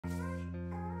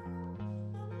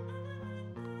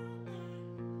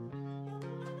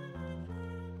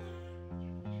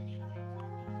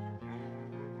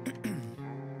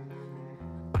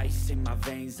Ice in my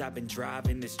veins, I've been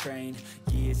driving this train.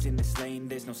 Years in this lane,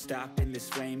 there's no stopping this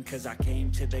flame. Cause I came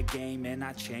to the game and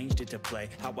I changed it to play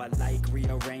how I like,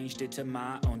 rearranged it to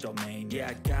my own domain. Yeah,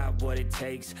 I got what it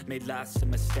takes, made lots of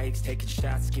mistakes, taking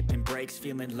shots, skipping breaks,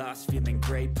 feeling lost, feeling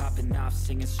great, popping off,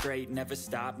 singing straight, never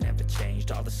stopped, never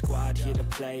changed. All the squad here to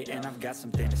play, and I've got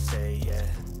something to say, yeah.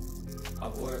 I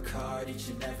work hard each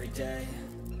and every day,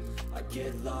 I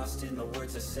get lost in the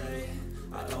words I say.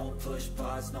 I don't push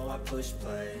pause, no I push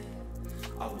play.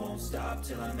 I won't stop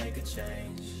till I make a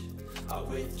change. I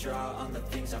withdraw on the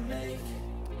things I make.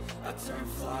 I turn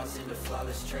flaws into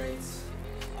flawless traits.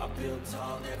 I build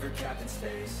tall, never capped in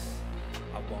space.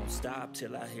 I won't stop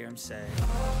till I hear him say,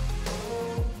 oh,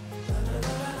 oh, la, la, la,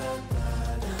 la,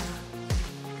 la, la.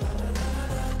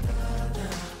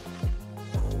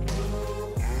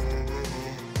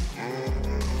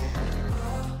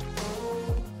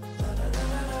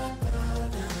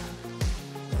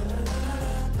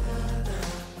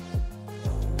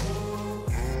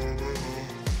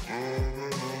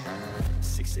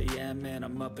 And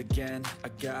I'm up again. I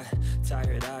got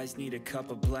tired eyes, need a cup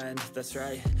of blend. That's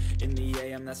right, in the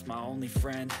AM, that's my only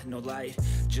friend. No light,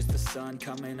 just the sun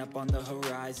coming up on the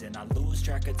horizon. I lose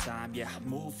track of time, yeah, I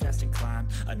move fast and climb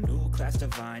a new class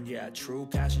divine, yeah, true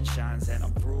passion shines. And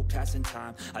I'm through passing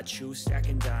time, I choose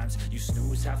stacking dimes. You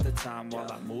snooze half the time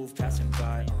while I move passing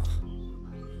by.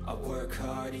 I work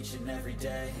hard each and every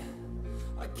day,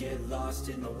 I get lost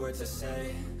in the words I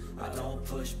say. I don't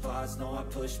push pause, no I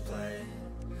push play.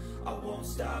 I won't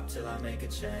stop till I make a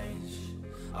change.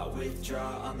 I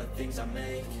withdraw on the things I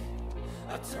make.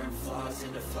 I turn flaws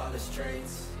into flawless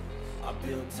traits. I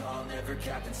build tall, never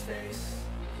capped in space.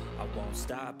 I won't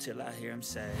stop till I hear him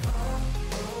say, oh,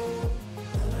 oh,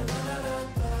 la, la, la, la,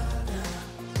 la.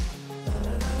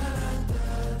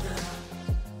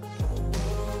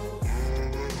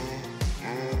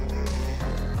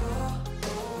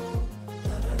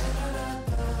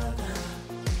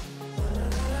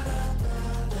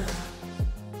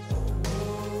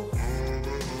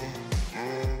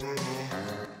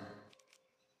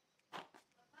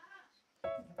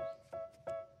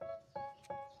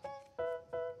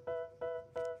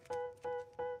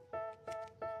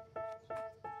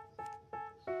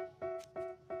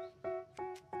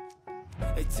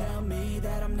 They tell me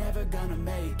that I'm never gonna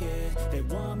make it. They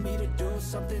want me to do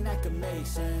something that could make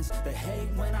sense. They hate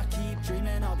when I keep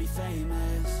dreaming I'll be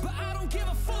famous, but I don't give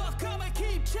a fuck, I'ma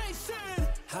keep chasing.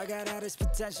 I got all this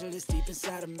potential that's deep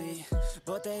inside of me,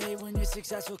 but they hate when you're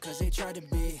successful cause they try to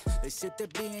be. They sit there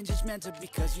being judgmental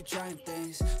because you're trying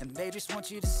things, and they just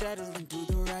want you to settle and do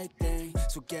the right thing.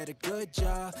 So get a good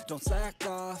job, don't slack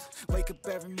off. Wake up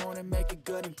every morning, make a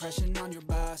good impression on your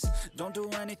boss. Don't do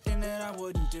anything that I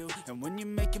wouldn't do, and when you're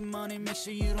making money, make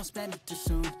sure you don't spend it too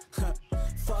soon.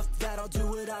 Fuck that, I'll do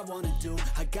what I wanna do.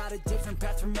 I got a different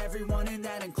path from everyone, and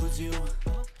that includes you.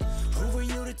 Who are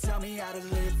you to tell me how to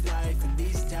live life? In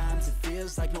these times it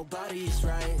feels like nobody's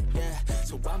right, yeah.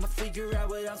 So I'ma figure out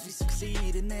what else we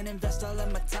succeed, and then invest all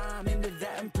of my time into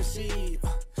that and proceed.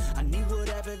 I need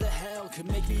whatever the hell could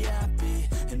make me happy,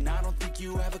 and I don't think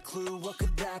you have a clue what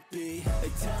could that be.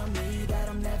 They tell me that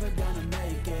I'm never gonna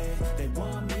make it. They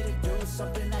want me to do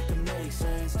something that could make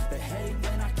sense. They hate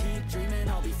when I keep dreaming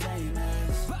I'll be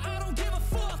famous, but I don't give a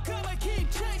fuck, I'ma keep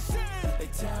chasing. They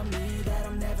tell me that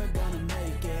I'm never gonna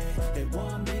make it. They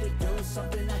want me to do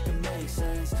something that can make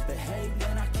sense. They hate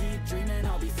when I keep dreaming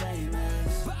I'll be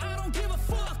famous, but I don't give a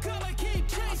fuck, I'ma keep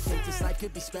chasing. I think this life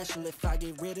could be special if I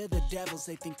get rid of the devils.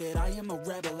 They think that I am a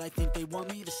rebel, I think they want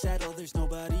me to settle. There's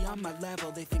nobody on my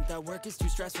level. They think that work is too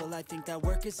stressful, I think that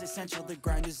work is essential. The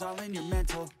grind is all in your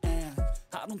mental, and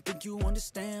I don't think you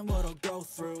understand what I'll go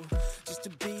through just to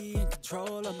be in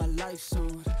control of my life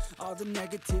soon. All the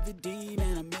negativity,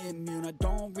 man, I'm immune. I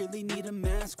don't really need a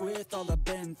mask with all I've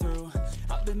been through.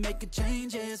 I've been making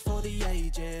changes for the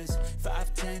ages.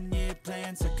 5-10 year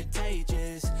plans are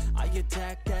contagious. I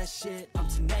attack that shit, I'm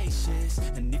tenacious.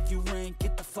 And if you ain't,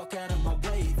 get the fuck out of my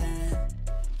way then.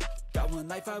 Got one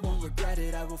life, I won't regret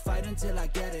it. I will fight until I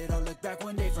get it. I'll look back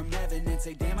one day from heaven and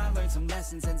say, damn, I learned some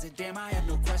lessons. And say, damn, I had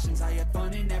no questions. I had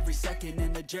fun in every second,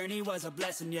 and the journey was a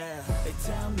blessing, yeah. They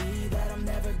tell me that I'm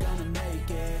never gonna make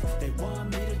it. They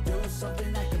want me to do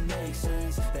something that can make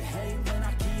sense. They hate when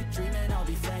I keep dreaming I'll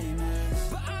be famous,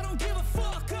 but I don't give a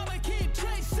fuck, I'ma keep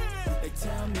chasing. They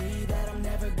tell me that I'm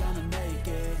never gonna make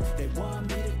it. They want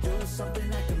me to do something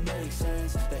that can make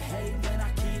sense. They hate when I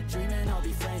keep dreaming I'll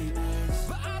be famous,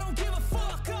 but I don't give a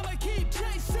fuck, I'ma keep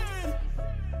chasing.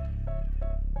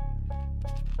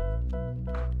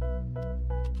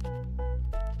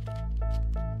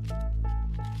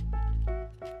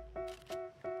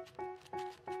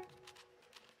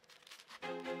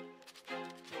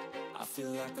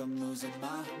 feel like I'm losing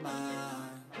my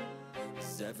mind.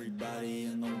 Is everybody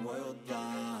in the world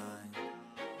blind?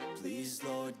 Please,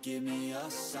 Lord, give me a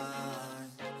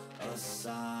sign, a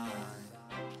sign.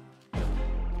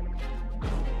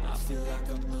 I feel like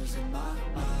I'm losing my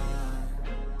mind.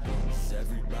 Is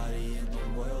everybody in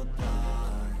the world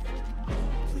blind?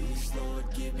 Please, Lord,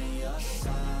 give me a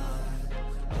sign,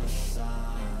 a sign.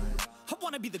 I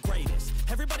wanna be the greatest.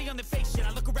 Everybody on the fake shit.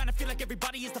 I look around and feel like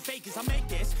everybody is the fakest. I make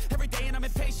this every day and I'm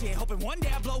impatient, hoping one day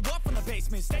I blow up from the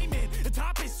basement. Statement, the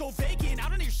top is so vacant. I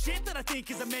don't hear shit that I think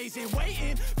is amazing.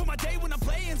 Waiting for my day when I'm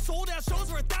playing sold out shows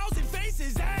for 1,000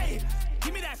 faces. Hey,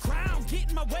 give me that crown, get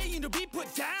in my way and to be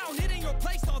put down. It ain't your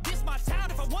place, all this my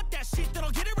town. If I want that shit, then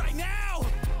I'll get it right now.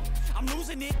 I'm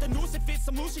losing it, the noose it fits.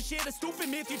 I'm losing shit, a stupid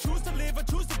myth. You choose to live or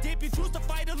choose to dip. You choose to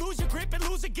fight or lose your grip and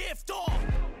lose a gift. Oh,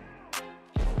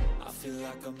 I feel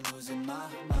like I'm losing my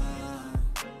mind.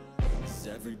 Is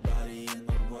everybody in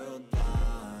the world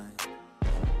blind?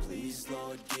 Please,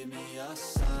 Lord, give me a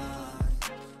sign,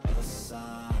 a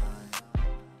sign.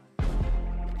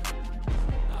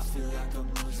 I feel like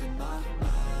I'm losing my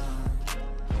mind.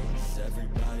 Is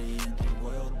everybody in the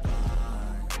world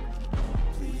blind?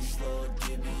 Please, Lord,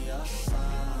 give me a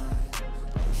sign,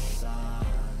 a sign.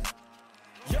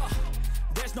 yeah.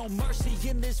 There's no mercy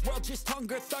in this world, just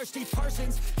hunger-thirsty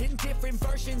persons in different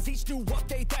versions. Each new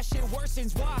update, that shit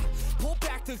worsens. Why? Pull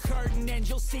back the curtain and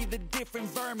you'll see the different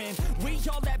vermin. We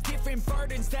all have different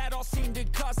burdens that all seem to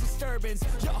cause disturbance.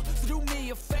 Yo, so do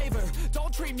me a favor,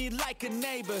 don't treat me like a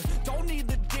neighbor. Don't need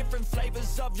the different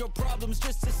flavors of your problems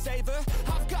just to savor.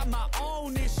 I've got my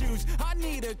own issues, I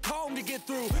need a comb to get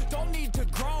through. Don't need to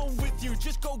groan with you,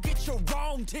 just go get your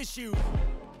own tissue.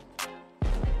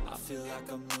 I feel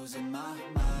like I'm losing my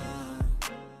mind.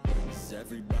 Is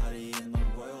everybody in the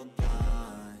world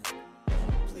blind?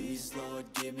 Please, Lord,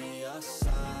 give me a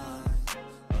sign,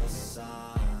 a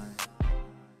sign.